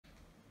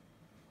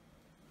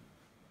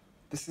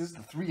This is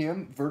the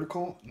 3M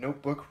Vertical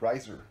Notebook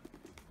Riser.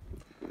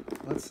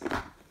 Let's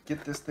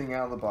get this thing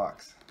out of the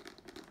box.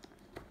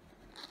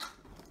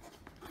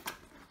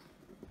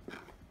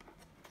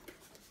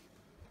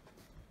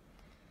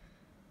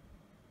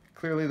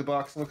 Clearly the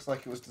box looks like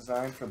it was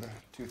designed for the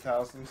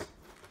 2000s,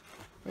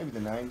 maybe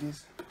the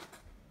 90s.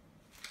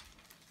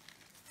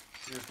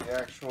 Here's the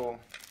actual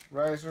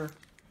riser.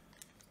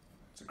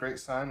 It's a great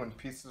sign when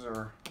pieces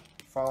are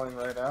falling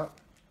right out.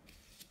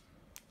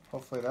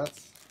 Hopefully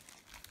that's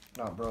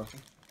not broken.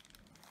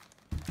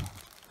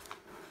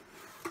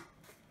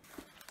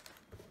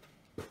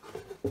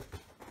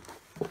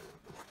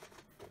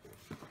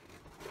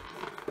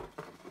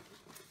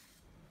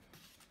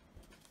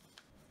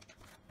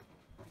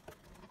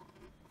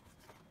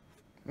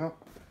 Nope.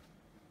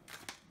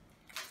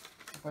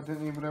 If I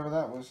didn't need whatever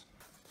that was.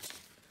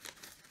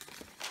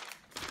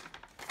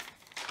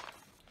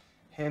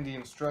 Handy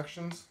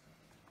instructions.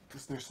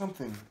 Is there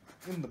something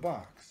in the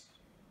box?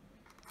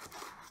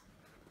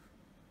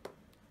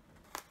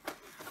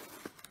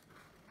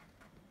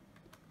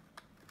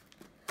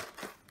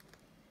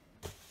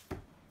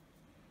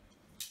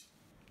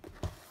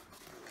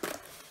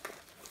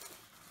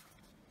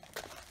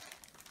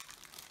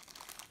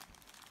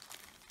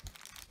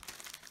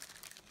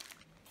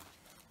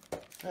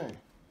 Okay.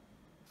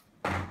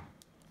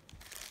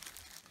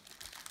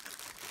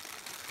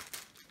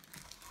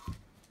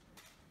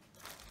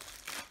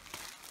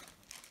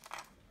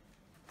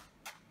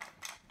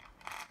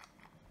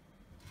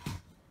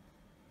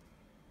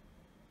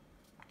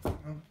 Oh,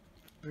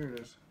 there it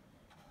is.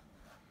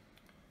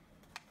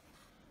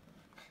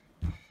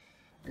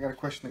 I gotta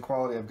question the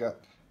quality. I've got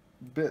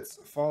bits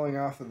falling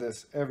off of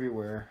this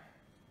everywhere.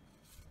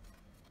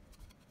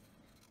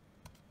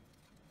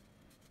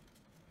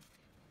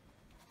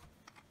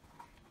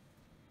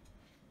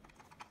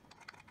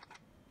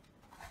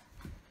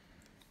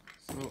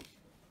 So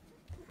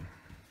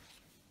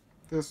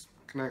this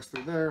connects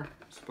through there.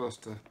 It's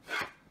supposed to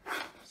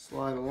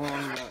slide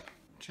along that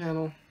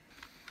channel.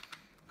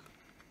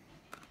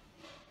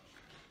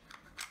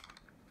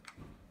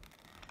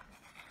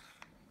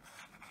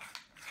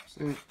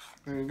 See,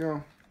 there you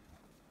go.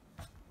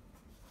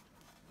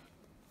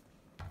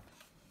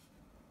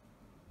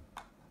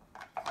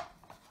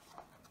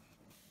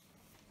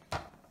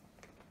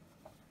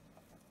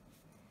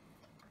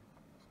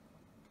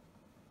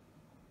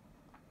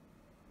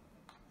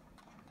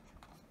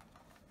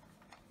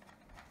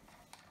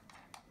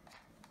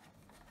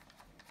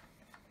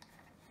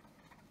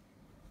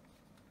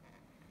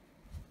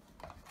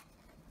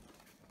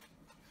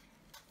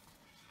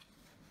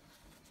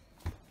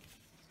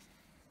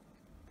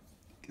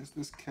 Guess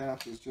this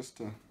cap is just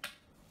to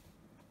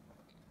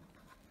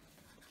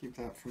keep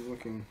that from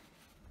looking.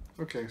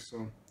 Okay,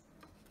 so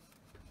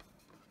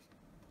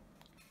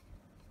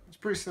it's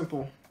pretty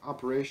simple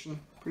operation,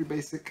 pretty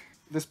basic.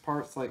 This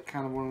part's like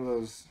kind of one of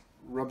those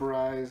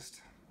rubberized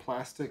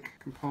plastic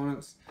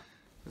components,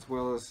 as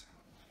well as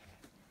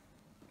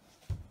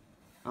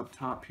up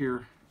top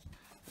here.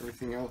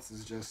 Everything else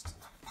is just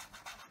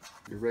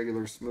your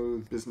regular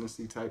smooth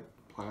businessy type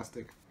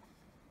plastic.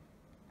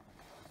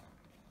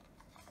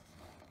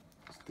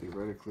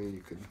 Theoretically,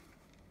 you could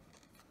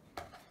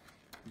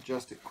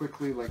adjust it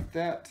quickly like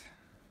that.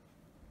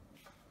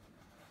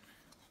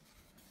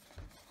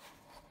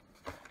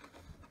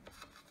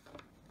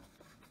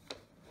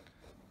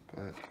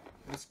 But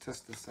let's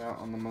test this out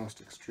on the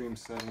most extreme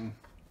setting,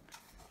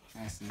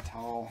 nice and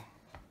tall.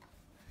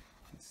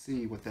 Let's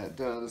see what that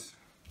does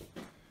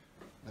with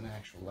an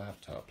actual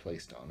laptop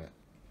placed on it.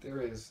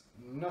 There is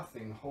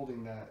nothing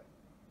holding that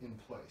in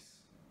place.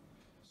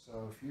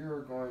 So if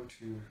you're going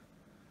to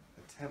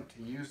attempt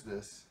to use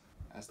this,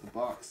 as the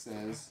box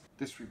says,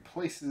 this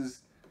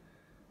replaces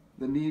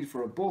the need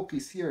for a bulky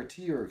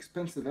CRT or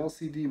expensive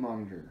LCD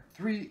monitor.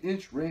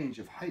 3-inch range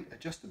of height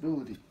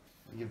adjustability.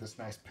 I'll give this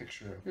nice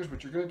picture. Here's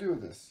what you're going to do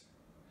with this.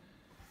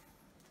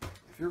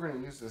 If you're going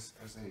to use this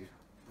as a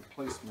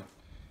replacement,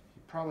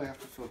 you probably have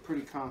to feel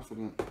pretty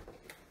confident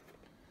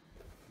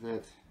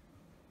that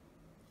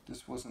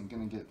this wasn't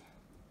going to get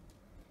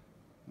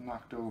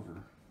knocked over.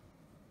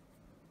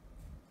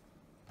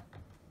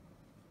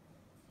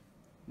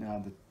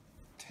 Now the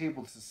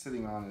table this is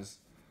sitting on is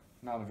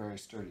not a very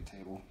sturdy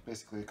table,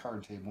 basically a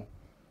card table.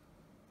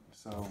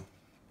 So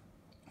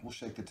we'll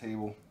shake the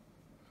table.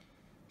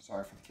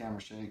 Sorry for the camera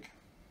shake.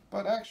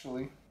 But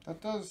actually, that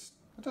does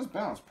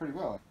bounce pretty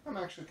well. I'm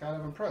actually kind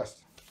of impressed.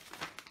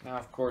 Now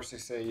of course they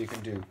say you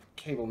can do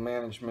cable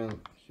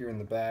management here in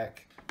the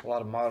back. A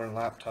lot of modern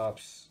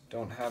laptops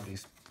don't have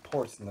these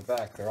ports in the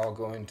back, they're all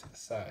going to the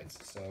sides.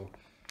 So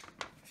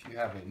if you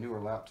have a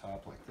newer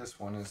laptop like this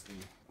one is the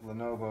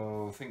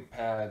Lenovo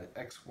ThinkPad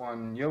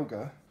X1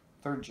 Yoga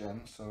 3rd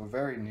gen, so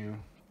very new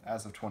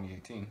as of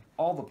 2018.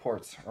 All the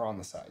ports are on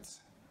the sides.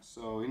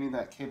 So any of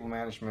that cable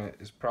management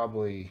is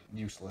probably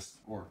useless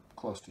or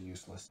close to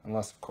useless.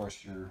 Unless of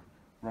course you're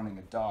running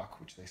a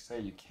dock, which they say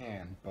you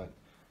can, but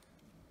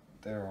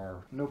there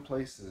are no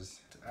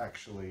places to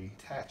actually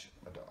attach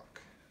a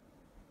dock.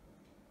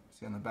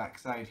 See on the back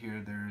side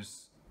here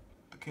there's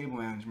the cable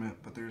management,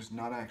 but there's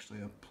not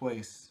actually a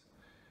place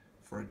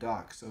for a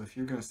dock. So if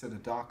you're going to set a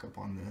dock up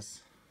on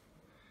this,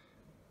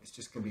 it's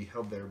just going to be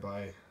held there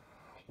by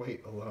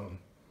weight alone.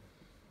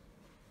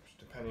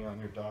 Depending on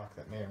your dock,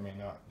 that may or may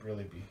not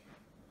really be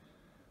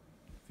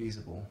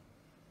feasible.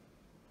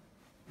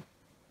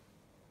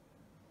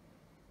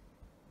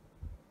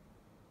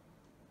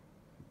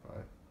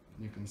 But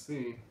you can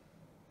see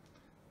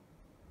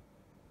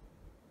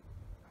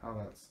how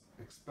that's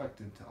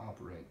expected to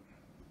operate.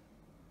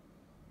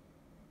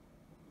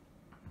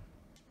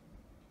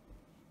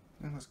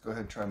 And let's go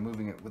ahead and try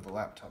moving it with the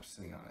laptop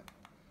sitting on it.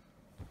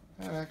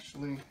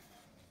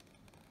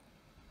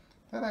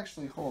 That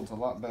actually holds a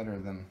lot better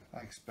than I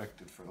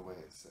expected for the way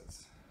it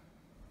sits.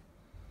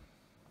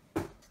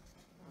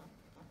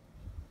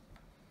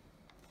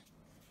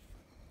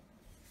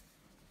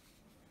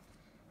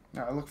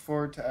 Now I look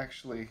forward to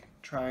actually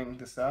trying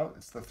this out.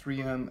 It's the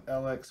 3M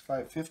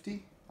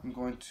LX550. I'm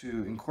going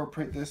to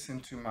incorporate this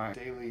into my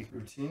daily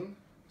routine,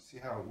 see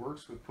how it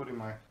works with putting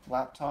my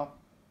laptop.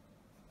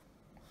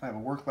 I have a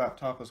work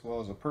laptop as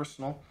well as a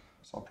personal,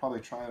 so I'll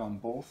probably try it on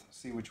both,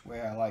 see which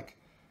way I like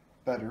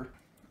better.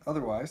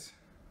 Otherwise,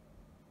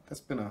 that's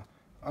been an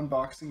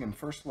unboxing and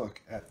first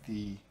look at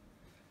the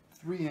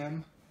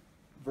 3M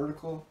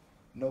vertical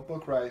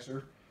notebook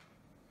riser,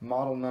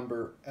 model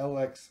number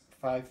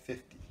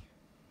LX550.